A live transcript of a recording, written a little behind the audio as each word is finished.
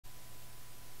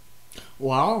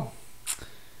Well,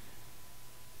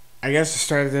 I guess to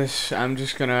start this, I'm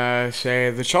just gonna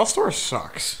say the CHEL store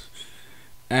sucks,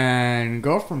 and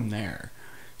go from there.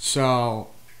 So,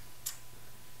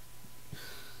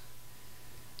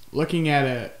 looking at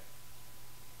it,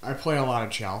 I play a lot of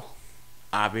CHEL.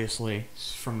 Obviously,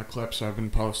 from the clips I've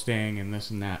been posting and this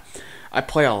and that. I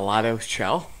play a lot of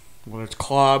CHEL, whether it's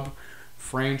club,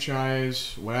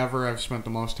 franchise, whatever. I've spent the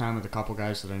most time with a couple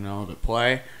guys that I know that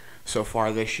play so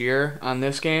far this year on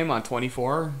this game on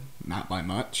 24. Not by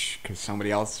much, because somebody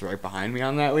else is right behind me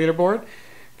on that leaderboard,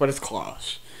 but it's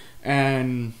close.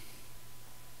 And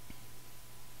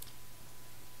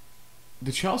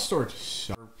the CHEL store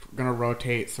are gonna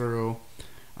rotate through,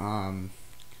 and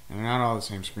they're not all the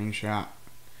same screenshot.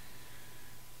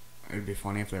 It'd be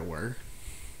funny if they were.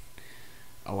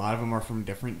 A lot of them are from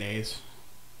different days,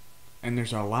 and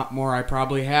there's a lot more I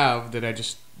probably have that I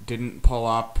just didn't pull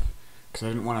up because I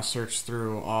didn't want to search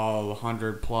through all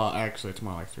 100 plus. Actually, it's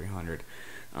more like 300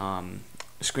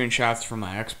 screenshots from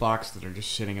my Xbox that are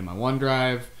just sitting in my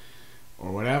OneDrive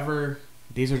or whatever.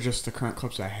 These are just the current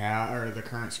clips I have, or the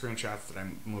current screenshots that I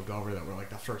moved over that were like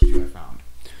the first few I found.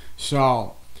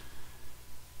 So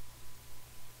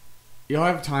you'll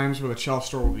have times where the CHEL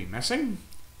store will be missing.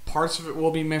 Parts of it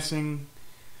will be missing.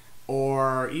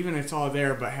 Or even it's all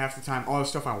there, but half the time, all the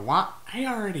stuff I want, I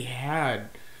already had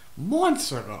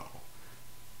months ago.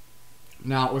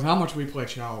 Now, with how much we play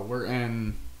CHEL,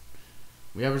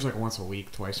 we average like once a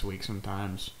week, twice a week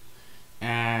sometimes.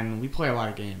 And we play a lot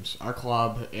of games. Our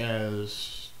club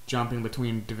is jumping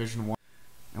between Division 1,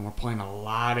 and we're playing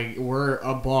we're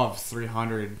above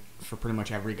 300 for pretty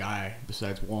much every guy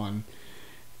besides one.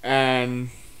 And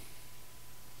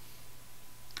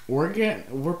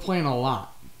we're playing a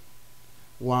lot.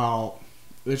 Well,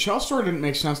 the CHEL store didn't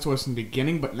make sense to us in the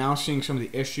beginning, but now seeing some of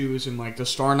the issues and like the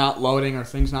store not loading or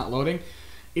things not loading,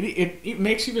 it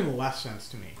makes even less sense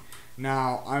to me.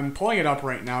 Now, I'm pulling it up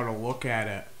right now to look at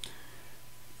it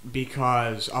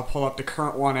because I'll pull up the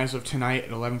current one as of tonight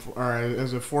at 11 or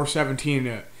as of 4:17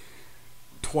 at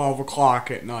 12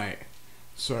 o'clock at night.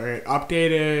 So it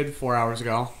updated 4 hours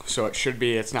ago, so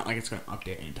it's not like it's going to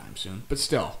update anytime soon, but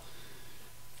still.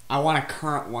 I want a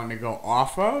current one to go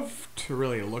off of to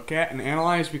really look at and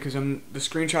analyze because the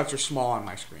screenshots are small on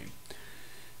my screen,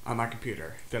 on my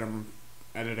computer that I'm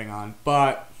editing on.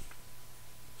 But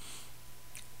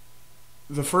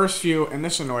the first few, and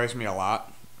this annoys me a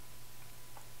lot,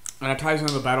 and it ties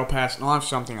into the Battle Pass, and I'll have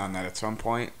something on that at some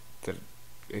point that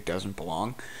it doesn't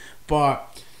belong.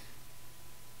 But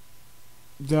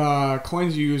the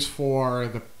coins you use for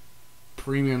the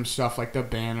premium stuff like the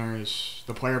banners,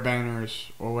 the player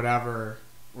banners, or whatever,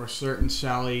 or certain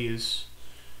sallies,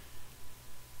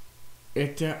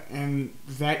 and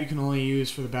that you can only use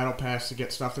for the battle pass to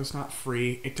get stuff that's not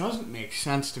free. It doesn't make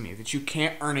sense to me that you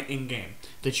can't earn it in game,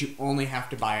 that you only have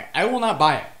to buy it. I will not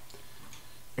buy it.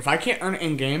 If I can't earn it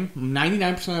in game,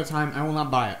 99% of the time, I will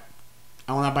not buy it.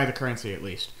 I will not buy the currency at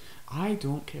least. I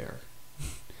don't care.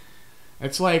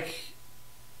 It's like,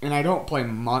 and I don't play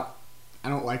MUT. I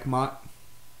don't like MUT.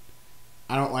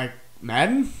 I don't like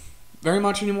Madden very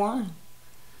much anymore.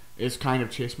 It's kind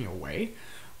of chased me away.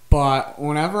 But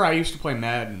whenever I used to play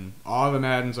Madden, all the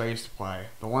Maddens I used to play,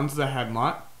 the ones that had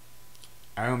MUT,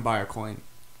 I didn't buy a coin.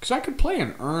 Because I could play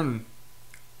and earn.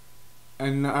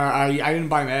 And I didn't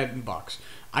buy Madden bucks.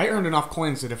 I earned enough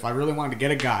coins that if I really wanted to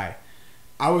get a guy,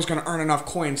 I was going to earn enough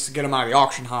coins to get him out of the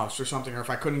auction house or something. Or if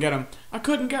I couldn't get him, I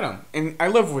couldn't get him. And I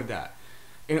lived with that.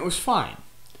 And it was fine.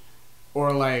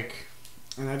 Or like,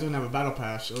 and I didn't have a battle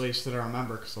pass, at least that I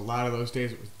remember, because a lot of those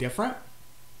days it was different.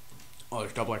 Oh,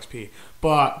 there's double XP.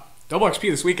 But, double XP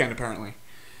this weekend, apparently.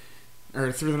 Or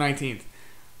through the 19th.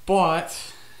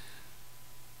 But,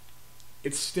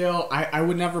 it's still, I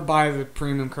would never buy the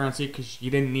premium currency because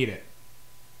you didn't need it.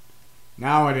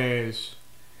 Nowadays,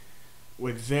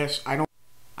 with this, I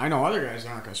know other guys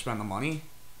aren't going to spend the money.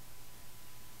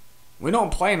 We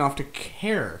don't play enough to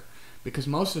care. Because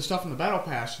most of the stuff in the battle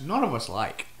pass, none of us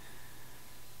like.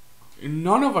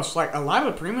 None of us like. A lot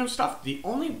of the premium stuff, the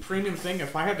only premium thing,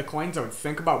 if I had the coins I would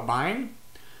think about buying,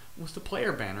 was the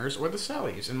player banners or the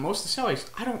sellies. And most of the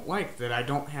sellies I don't like that I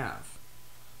don't have.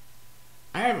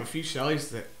 I have a few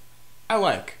sellies that I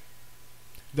like.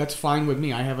 That's fine with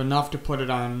me. I have enough to put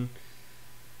it on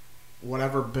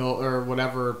whatever build or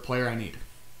whatever player I need.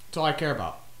 That's all I care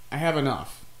about. I have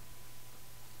enough.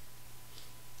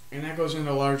 And that goes into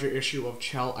a larger issue of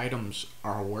CHEL items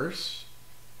are worse.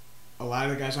 A lot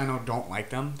of the guys I know don't like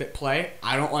them that play.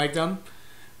 I don't like them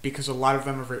because a lot of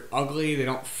them are very ugly. They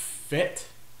don't fit.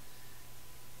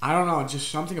 I don't know. Just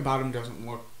something about them doesn't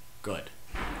look good.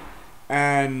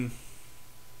 And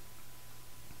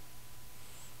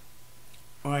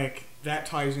like that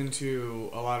ties into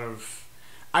a lot of.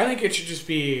 I think it should just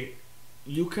be,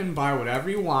 you can buy whatever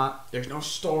you want. There's no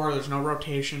store. There's no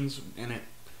rotations in it.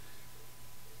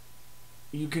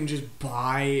 You can just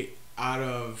buy out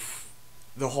of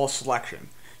the whole selection.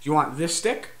 You want this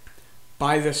stick?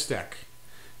 Buy this stick.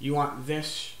 You want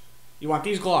this? You want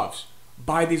these gloves?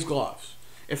 Buy these gloves.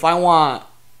 If I want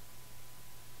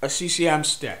a CCM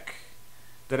stick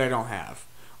that I don't have,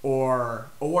 or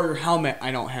a Warrior helmet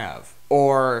I don't have,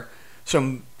 or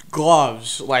some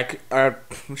gloves like a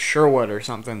Sherwood or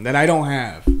something that I don't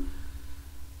have.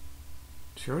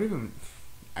 Sherwood even?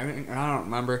 I don't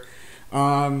remember.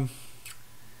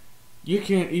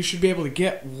 You should be able to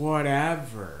get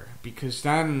whatever, because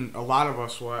then a lot of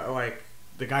us, like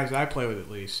the guys I play with at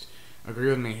least, agree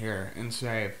with me here and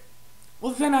say,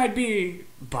 well, then I'd be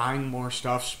buying more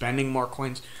stuff, spending more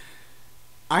coins.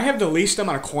 I have the least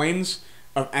amount of coins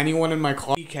of anyone in my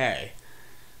club. DK.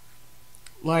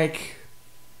 Like,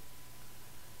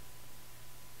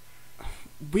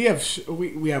 we have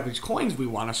these coins, we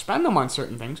want to spend them on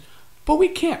certain things, but we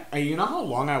can't. You know how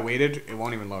long I waited? It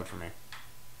won't even load for me.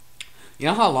 You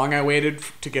know how long I waited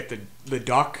to get the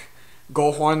duck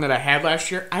gold horn that I had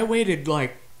last year? I waited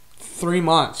like 3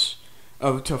 months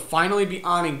to finally be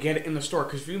on and get it in the store.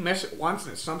 Because if you miss it once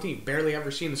and it's something you barely ever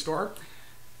see in the store,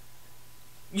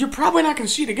 you're probably not going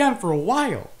to see it again for a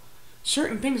while.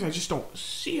 Certain things I just don't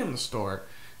see in the store.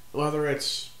 Whether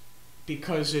it's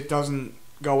because it doesn't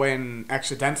go in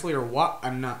accidentally or what,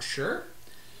 I'm not sure.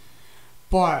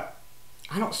 But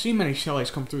I don't see many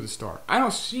Shellys come through the store. I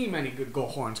don't see many good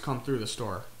gold horns come through the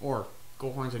store. Or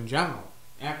gold horns in general,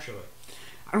 actually.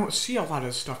 I don't see a lot of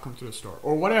this stuff come through the store.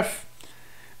 Or what if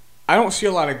I don't see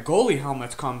a lot of goalie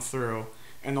helmets come through,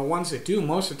 and the ones that do,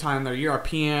 most of the time, they're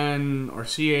European or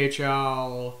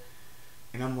CHL,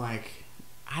 and I'm like,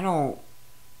 I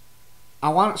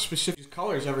want specific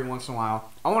colors every once in a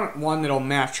while. I want one that'll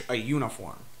match a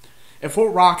uniform. If we're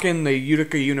rocking the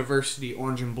Utica University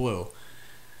orange and blue,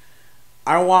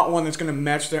 I want one that's going to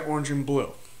match that orange and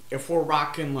blue. If we're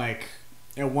rocking, like,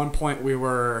 at one point we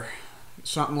were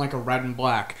something like a red and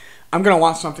black, I'm going to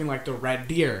want something like the Red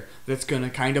Deer that's going to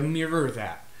kind of mirror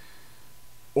that.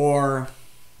 Or,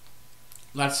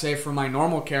 let's say for my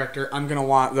normal character, I'm going to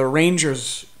want the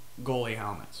Rangers goalie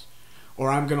helmets. Or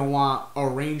I'm going to want the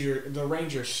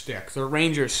Ranger stick, the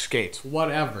Ranger skates,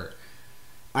 whatever.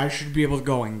 I should be able to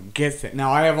go and get it.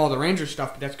 Now, I have all the Ranger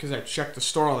stuff, but that's because I check the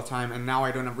store all the time, and now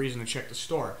I don't have reason to check the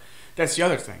store. That's the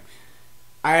other thing.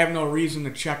 I have no reason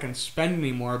to check and spend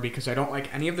anymore because I don't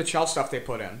like any of the CHEL stuff they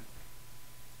put in.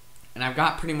 And I've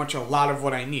got pretty much a lot of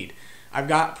what I need. I've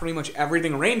got pretty much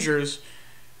everything Rangers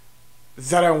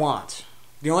that I want.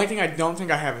 The only thing I don't think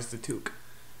I have is the toque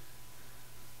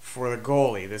for the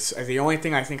goalie. That's the only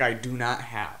thing I think I do not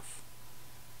have.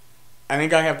 I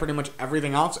think I have pretty much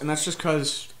everything else, and that's just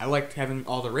because I like having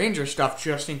all the Ranger stuff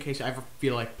just in case I ever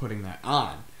feel like putting that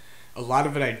on. A lot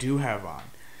of it I do have on.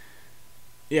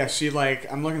 Yeah, see,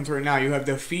 like, I'm looking through it now. You have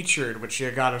the featured, which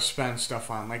you gotta spend stuff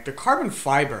on. Like, the carbon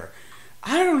fiber,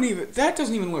 that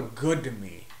doesn't even look good to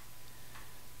me.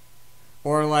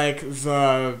 Or, like,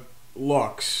 the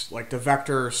looks, like the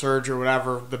Vector, Surge, or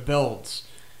whatever, the builds.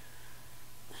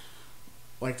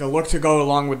 Like, the look to go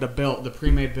along with the build, the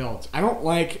pre-made builds. I don't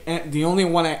like, the only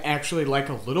one I actually like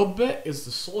a little bit is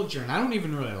the Soldier, and I don't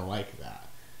even really like that.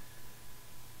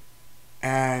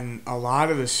 And a lot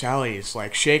of the Sellies,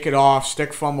 like Shake It Off,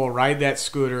 Stick Fumble, Ride That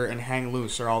Scooter, and Hang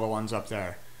Loose are all the ones up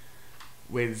there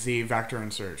with the Vector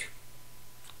and Surge.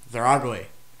 They're ugly.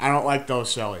 I don't like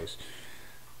those Sellies.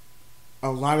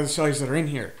 A lot of the Sellies that are in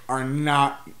here are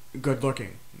not good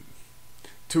looking.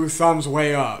 Two thumbs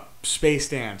way up. Space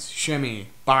Dance, Shimmy,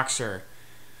 Boxer,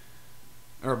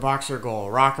 or Boxer Goal,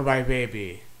 Rockabye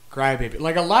Baby, Cry Baby.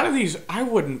 Like, a lot of these, I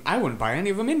wouldn't buy any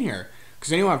of them in here.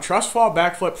 Because then you have Trust Fall,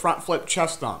 Backflip, Front Flip,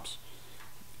 Chest Thumps.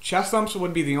 Chest Thumps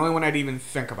would be the only one I'd even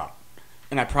think about.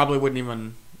 And I probably wouldn't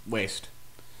even waste.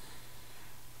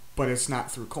 But it's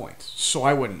not through coins, so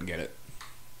I wouldn't get it.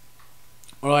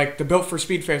 Or like, the Built for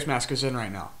Speed face mask is in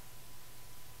right now.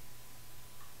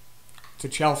 It's a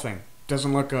CHEL thing.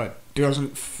 Doesn't look good.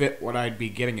 Doesn't fit what I'd be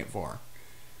getting it for.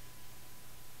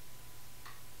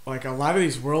 Like, a lot of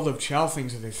these World of CHEL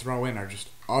things that they throw in are just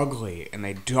ugly, and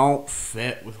they don't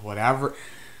fit with whatever.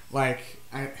 Like,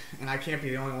 I can't be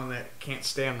the only one that can't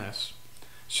stand this.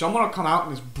 Someone will come out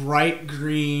in this bright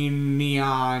green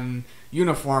neon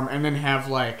uniform and then have,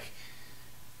 like,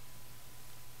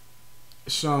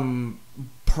 some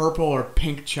purple or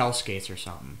pink CHEL skates or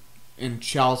something. And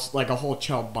CHEL's, like, a whole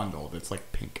CHEL bundle that's,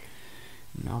 like, pink.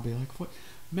 And I'll be like, what?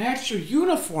 Match your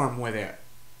uniform with it.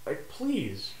 Like,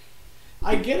 please.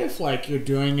 I get if like you're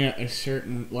doing it a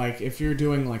certain like if you're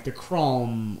doing like the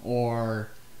chrome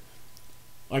or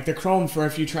like the chrome for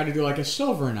if you try to do like a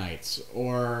silver knights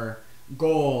or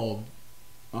gold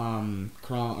chrome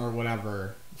or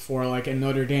whatever for like a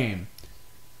Notre Dame.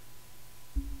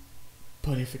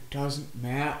 But if it doesn't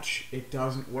match, it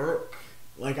doesn't work.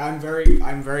 Like I'm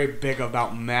very big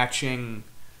about matching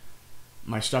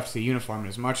my stuff to the uniform, and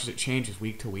as much as it changes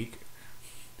week to week,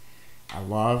 I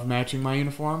love matching my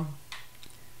uniform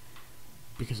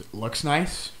because it looks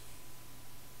nice.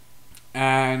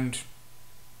 And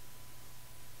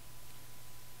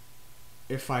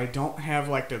if I don't have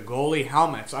like the goalie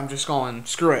helmets, I'm just going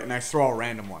screw it and I throw a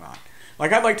random one on.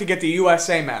 Like I'd like to get the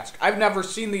USA mask. I've never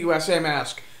seen the USA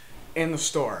mask in the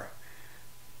store.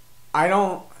 I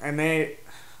don't, and they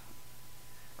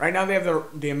right now they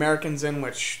have the Americans in,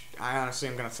 which I honestly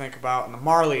am going to think about, and the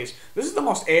Marlies. This is the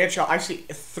most AHL. I see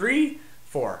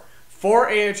four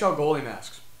AHL goalie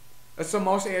masks. That's the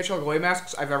most AHL goalie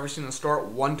masks I've ever seen in the store at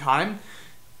one time,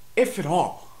 if at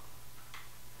all.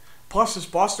 Plus, this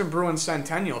Boston Bruins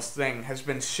Centennials thing has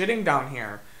been sitting down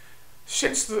here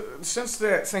since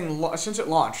it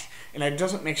launched, and it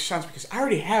doesn't make sense because I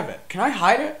already have it. Can I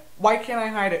hide it? Why can't I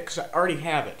hide it? Because I already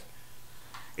have it.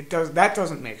 That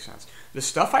doesn't make sense. The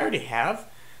stuff I already have,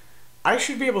 I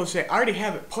should be able to say I already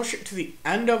have it. Push it to the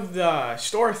end of the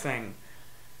store thing,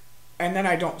 and then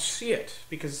I don't see it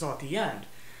because it's all at the end.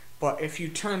 But if you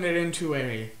turn it into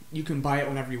you can buy it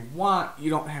whenever you want.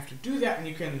 You don't have to do that, and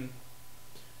you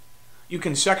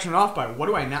can section it off by what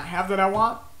do I not have that I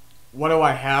want? What do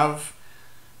I have?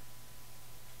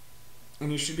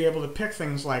 And you should be able to pick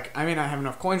things like, I may not have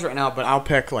enough coins right now, but I'll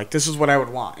pick, like, this is what I would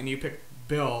want. And you pick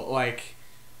Bill, like,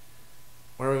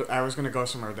 where I was going to go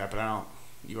somewhere with that, but I don't.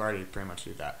 You already pretty much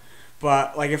do that.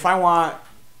 But, like, if I want,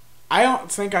 I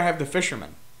don't think I have the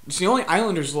Fisherman. It's the only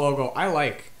Islanders logo I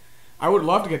like. I would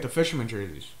love to get the Fisherman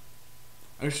jerseys.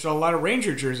 There's a lot of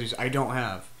Ranger jerseys I don't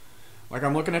have. Like,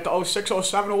 I'm looking at the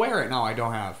 06-07 away right now I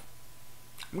don't have.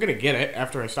 I'm going to get it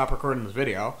after I stop recording this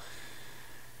video.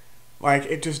 Like,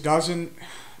 it just doesn't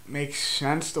make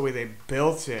sense the way they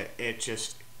built it. It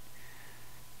just...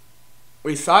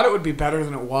 We thought it would be better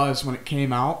than it was when it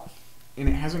came out, and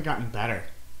it hasn't gotten better.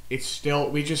 It's still...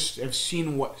 We just have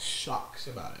seen what sucks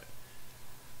about it.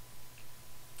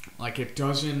 Like, it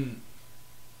doesn't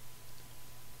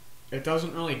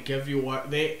really give you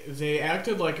what... They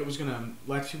acted like it was going to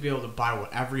let you be able to buy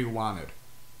whatever you wanted.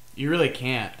 You really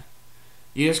can't.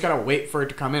 You just got to wait for it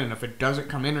to come in, and if it doesn't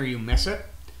come in or you miss it,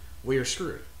 well, you're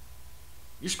screwed.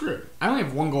 You're screwed. I only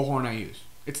have one goal horn I use.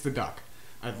 It's the duck.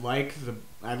 I'd like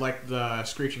the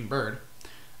screeching bird.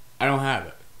 I don't have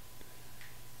it.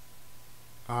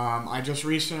 I just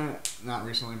not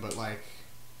recently, but like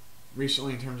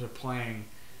recently in terms of playing,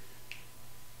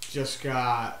 just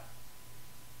got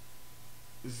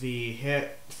the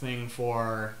hit thing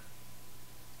for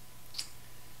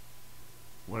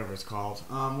whatever it's called.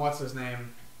 What's his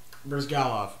name?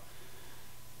 Brizgalov.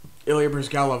 Ilya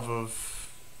Brizgalov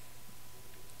of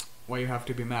Why You Have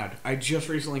to Be Mad. I just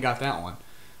recently got that one.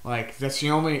 Like, that's the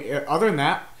only... Other than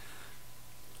that,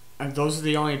 those are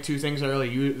the only two things I really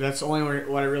use. That's only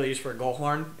what I really use for a goal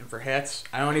horn and for hits.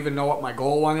 I don't even know what my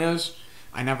goal one is.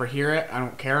 I never hear it. I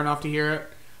don't care enough to hear it.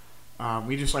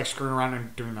 We just like screwing around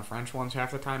and doing the French ones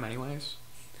half the time anyways.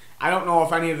 I don't know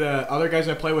if any of the other guys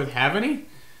I play with have any.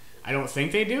 I don't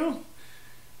think they do.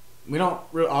 We don't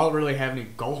all really have any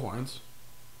goal horns.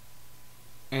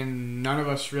 And none of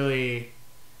us really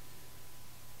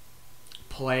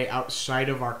play outside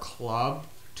of our club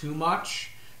too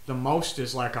much. The most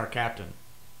is like our captain.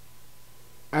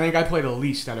 I think I play the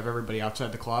least out of everybody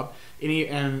outside the club.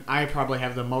 And I probably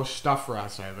have the most stuff for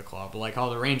outside of the club, like all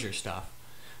the Ranger stuff.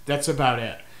 That's about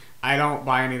it. I don't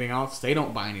buy anything else. They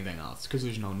don't buy anything else because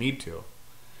there's no need to.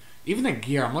 Even the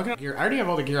gear. I'm looking at gear. I already have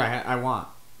all the gear I want.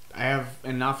 I have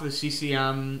enough of the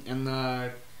CCM and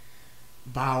the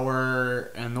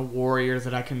Bauer and the Warrior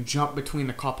that I can jump between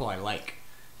the couple I like.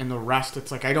 And the rest,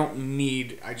 it's like I don't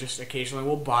need... I just occasionally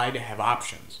will buy to have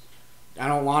options. I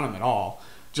don't want them at all.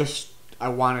 Just, I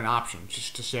want an option.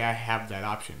 Just to say I have that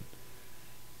option.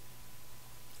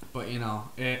 But, you know,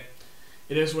 it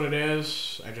is what it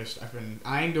is. I've been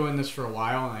eyeing doing this for a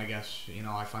while, and I guess, you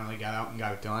know, I finally got out and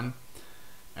got it done.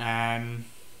 And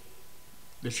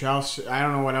the CHEL, I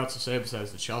don't know what else to say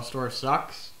besides the CHEL store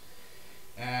sucks.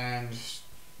 And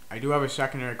I do have a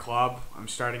secondary club I'm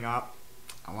starting up.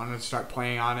 I wanted to start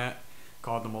playing on it.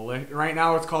 Called the Militia. Right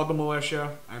now it's called the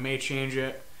Militia. I may change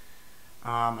it.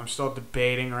 I'm still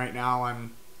debating right now.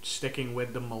 I'm sticking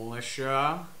with the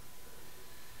Militia.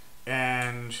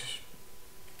 And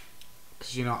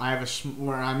Because, you know, I have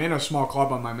where I'm in a small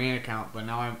club on my main account, but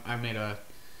now I made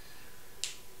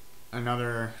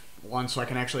another one so I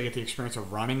can actually get the experience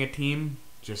of running a team,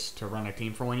 just to run a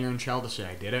team for 1 year in CHEL to say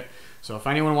I did it. So if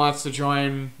anyone wants to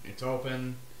join, it's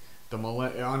open.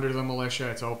 Under the militia,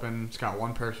 it's open. It's got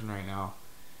 1 person right now.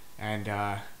 And,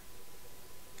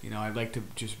 you know, I'd like to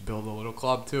just build a little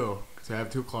club too, because I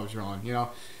have 2 clubs rolling, you know.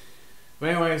 But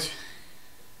anyways,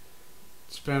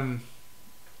 it's been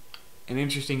an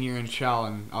interesting year in CHEL,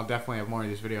 and I'll definitely have more of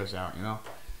these videos out, you know.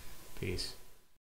 Peace.